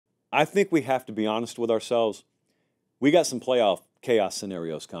I think we have to be honest with ourselves. We got some playoff chaos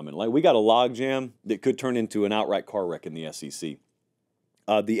scenarios coming. Like, we got a logjam that could turn into an outright car wreck in the SEC.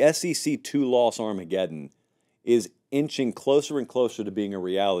 The SEC two-loss Armageddon is inching closer and closer to being a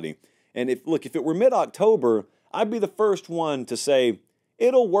reality. And if it were mid-October, I'd be the first one to say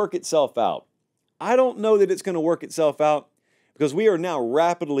it'll work itself out. I don't know that it's going to work itself out because we are now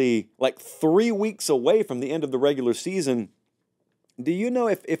rapidly, like 3 weeks away from the end of the regular season. Do you know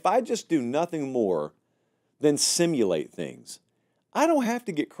if I just do nothing more than simulate things, I don't have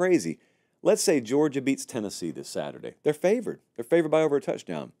to get crazy. Let's say Georgia beats Tennessee this Saturday. They're favored. They're favored by over a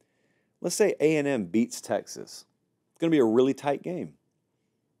touchdown. Let's say A&M beats Texas. It's going to be a really tight game.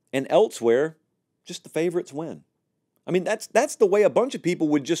 And elsewhere, just the favorites win. I mean, that's the way a bunch of people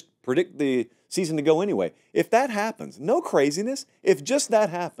would just predict the season to go anyway. If that happens, no craziness, if just that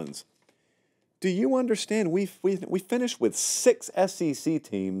happens, do you understand we finished with 6 SEC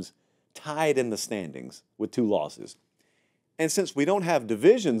teams tied in the standings with 2 losses. And since we don't have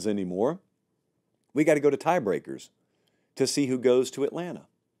divisions anymore, we got to go to tiebreakers to see who goes to Atlanta.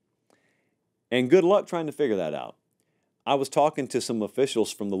 And good luck trying to figure that out. I was talking to some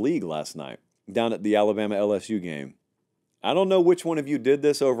officials from the league last night down at the Alabama-LSU game. I don't know which one of you did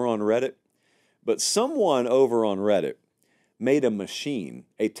this over on Reddit, but someone over on Reddit made a machine,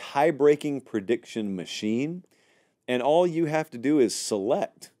 a tie-breaking prediction machine, and all you have to do is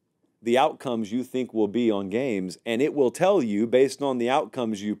select the outcomes you think will be on games, and it will tell you, based on the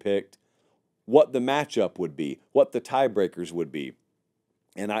outcomes you picked, what the matchup would be, what the tiebreakers would be.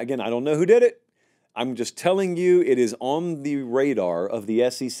 And again, I don't know who did it. I'm just telling you it is on the radar of the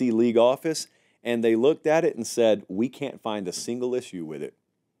SEC league office, and they looked at it and said, we can't find a single issue with it.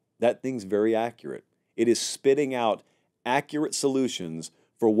 That thing's very accurate. It is spitting out accurate solutions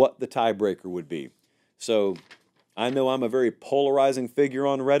for what the tiebreaker would be. So I know I'm a very polarizing figure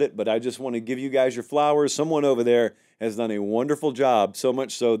on Reddit, but I just want to give you guys your flowers. Someone over there has done a wonderful job, so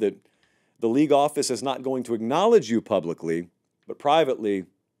much so that the league office is not going to acknowledge you publicly, but privately,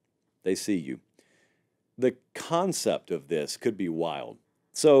 they see you. The concept of this could be wild.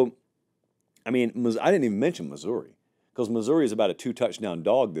 So, I mean, I didn't even mention Missouri, because Missouri is about a 2-touchdown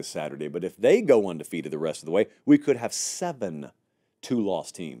dog this Saturday, but if they go undefeated the rest of the way, we could have 7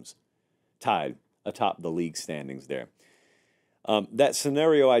 two-loss teams tied atop the league standings there. That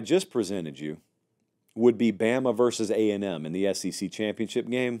scenario I just presented you would be Bama versus A&M in the SEC championship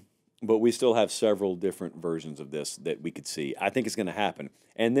game, but we still have several different versions of this that we could see. I think it's going to happen.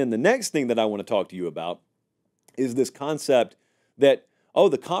 And then the next thing that I want to talk to you about is this concept that,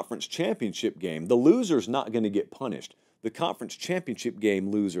 the conference championship game, the loser's not going to get punished. The conference championship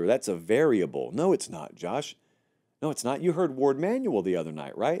game loser, that's a variable. No, it's not, Josh. No, it's not. You heard Ward Manuel the other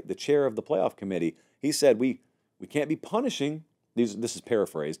night, right? The chair of the playoff committee. He said we can't be punishing, this is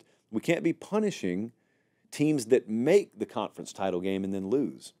paraphrased, we can't be punishing teams that make the conference title game and then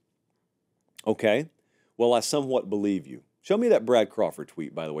lose. Okay, well, I somewhat believe you. Show me that Brad Crawford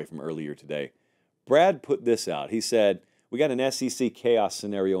tweet, by the way, from earlier today. Brad put this out. He said, we got an SEC chaos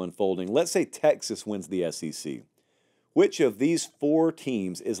scenario unfolding. Let's say Texas wins the SEC. Which of these 4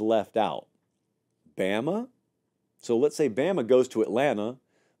 teams is left out? Bama? So let's say Bama goes to Atlanta.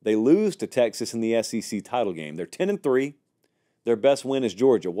 They lose to Texas in the SEC title game. They're 10-3. Their best win is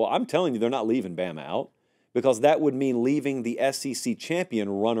Georgia. Well, I'm telling you, they're not leaving Bama out, because that would mean leaving the SEC champion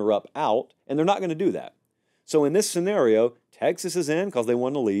runner-up out, and they're not going to do that. So in this scenario, Texas is in because they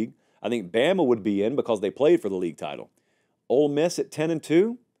won the league. I think Bama would be in because they played for the league title. Ole Miss at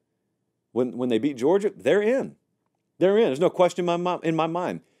 10-2, when they beat Georgia, they're in. They're in. There's no question in my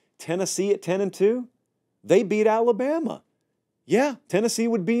mind. Tennessee at 10-2, they beat Alabama. Yeah, Tennessee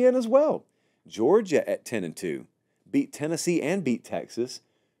would be in as well. Georgia at 10-2, beat Tennessee and beat Texas.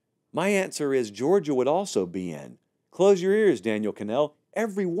 My answer is Georgia would also be in. Close your ears, Daniel Cannell.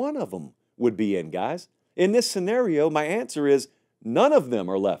 Every one of them would be in, guys. In this scenario, my answer is none of them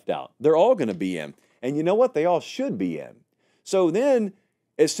are left out. They're all going to be in. And you know what? They all should be in. So then,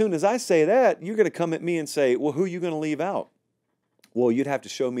 as soon as I say that, you're going to come at me and say, well, who are you going to leave out? Well, you'd have to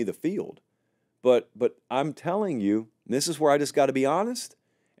show me the field. But I'm telling you, this is where I just got to be honest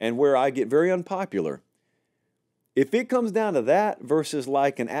and where I get very unpopular. If it comes down to that versus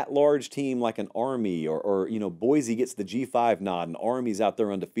like an at-large team like an Army or Boise gets the G5 nod and Army's out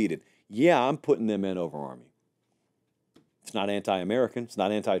there undefeated, yeah, I'm putting them in over Army. It's not anti-American. It's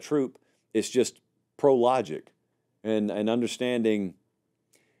not anti-troop. It's just pro-logic and understanding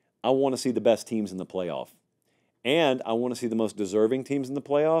I want to see the best teams in the playoff. And I want to see the most deserving teams in the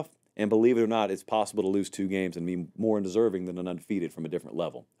playoff. And believe it or not, it's possible to lose 2 games and be more undeserving than an undefeated from a different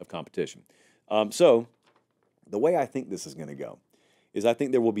level of competition. So the way I think this is going to go is I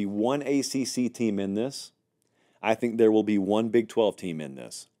think there will be one ACC team in this. I think there will be one Big 12 team in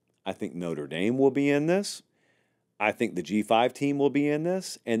this. I think Notre Dame will be in this. I think the G5 team will be in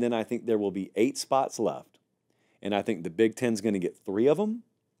this. And then I think there will be 8 spots left. And I think the Big Ten's going to get 3 of them.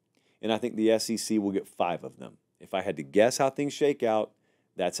 And I think the SEC will get 5 of them. If I had to guess how things shake out,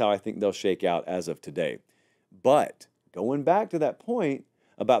 that's how I think they'll shake out as of today. But going back to that point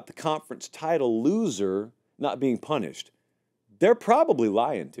about the conference title loser not being punished, they're probably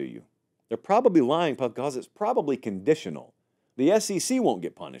lying to you. They're probably lying because it's probably conditional. The SEC won't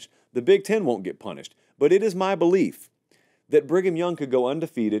get punished. The Big Ten won't get punished. But it is my belief that Brigham Young could go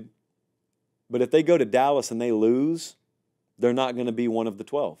undefeated, but if they go to Dallas and they lose, they're not going to be one of the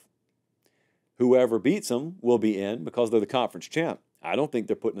 12. Whoever beats them will be in because they're the conference champ. I don't think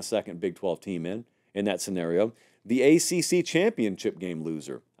they're putting a second Big 12 team in that scenario. The ACC championship game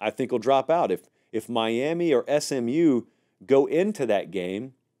loser, I think, will drop out. If Miami or SMU go into that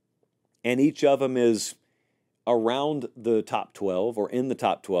game and each of them is around the top 12 or in the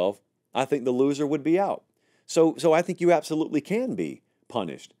top 12, I think the loser would be out. So I think you absolutely can be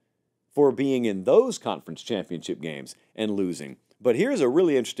punished for being in those conference championship games and losing. But here's a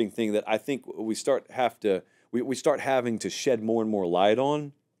really interesting thing that I think we start having to shed more and more light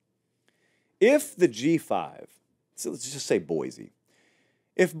on. If the G5, so let's just say Boise,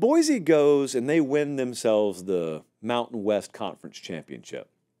 if Boise goes and they win themselves the Mountain West Conference Championship,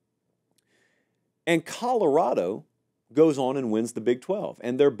 and Colorado goes on and wins the Big 12,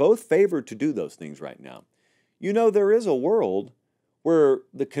 and they're both favored to do those things right now. You know, there is a world where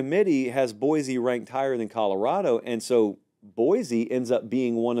the committee has Boise ranked higher than Colorado, and so Boise ends up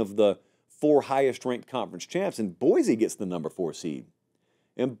being one of the 4 highest ranked conference champs, and Boise gets the number 4 seed.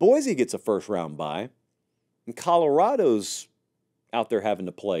 And Boise gets a first round bye, and Colorado's out there having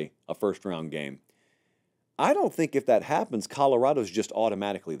to play a first round game. I don't think if that happens, Colorado's just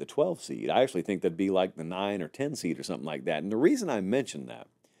automatically the 12 seed. I actually think that'd be like the 9 or 10 seed or something like that. And the reason I mention that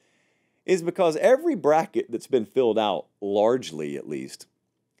is because every bracket that's been filled out, largely at least,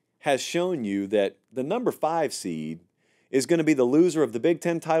 has shown you that the number 5 seed is going to be the loser of the Big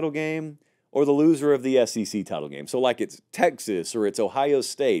Ten title game or the loser of the SEC title game. So like it's Texas or it's Ohio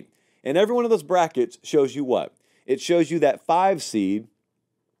State. And every one of those brackets shows you what? It shows you that 5 seed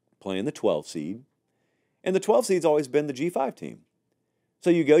playing the 12 seed. And the 12 seed's always been the G5 team.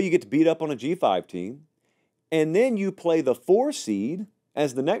 So you get to beat up on a G5 team. And then you play the 4 seed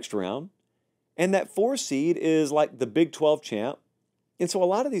as the next round. And that 4 seed is like the Big 12 champ. And so a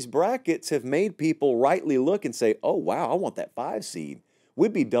lot of these brackets have made people rightly look and say, oh, wow, I want that 5 seed.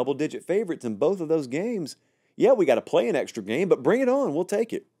 We'd be double-digit favorites in both of those games. Yeah, we got to play an extra game, but bring it on. We'll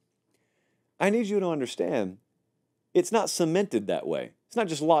take it. I need you to understand, it's not cemented that way. It's not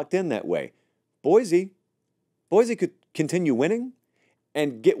just locked in that way. Boise could continue winning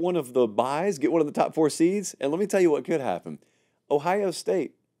and get one of the byes, get one of the top 4 seeds. And let me tell you what could happen. Ohio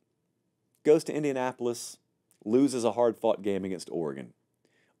State goes to Indianapolis, loses a hard-fought game against Oregon.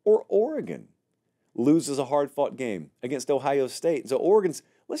 Or Oregon loses a hard-fought game against Ohio State. So Oregon's,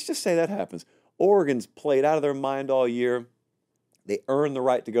 let's just say that happens. Oregon's played out of their mind all year. They earn the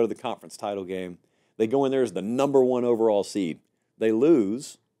right to go to the conference title game. They go in there as the number 1 overall seed. They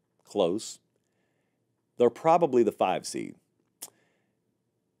lose, close. They're probably the 5 seed.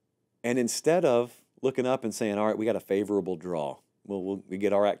 And instead of looking up and saying, all right, we got a favorable draw. We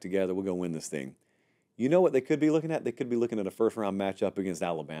get our act together. We'll go win this thing. You know what they could be looking at? They could be looking at a first-round matchup against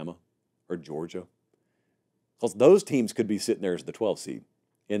Alabama or Georgia. Because those teams could be sitting there as the 12 seed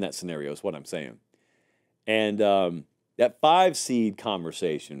in that scenario is what I'm saying. And that 5 seed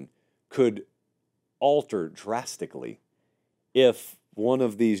conversation could alter drastically if one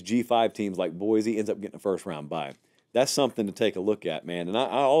of these G5 teams like Boise ends up getting a first-round bye. That's something to take a look at, man. And I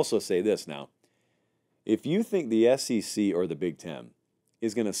also say this now. If you think the SEC or the Big Ten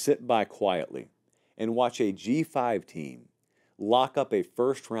is going to sit by quietly and watch a G5 team lock up a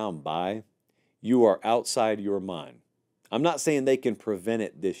first-round bye, you are outside your mind. I'm not saying they can prevent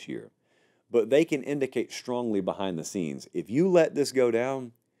it this year, but they can indicate strongly behind the scenes. If you let this go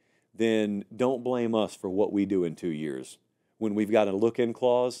down, then don't blame us for what we do in 2 years when we've got a look-in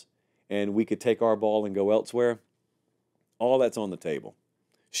clause and we could take our ball and go elsewhere. All that's on the table.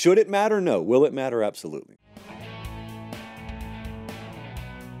 Should it matter? No. Will it matter? Absolutely.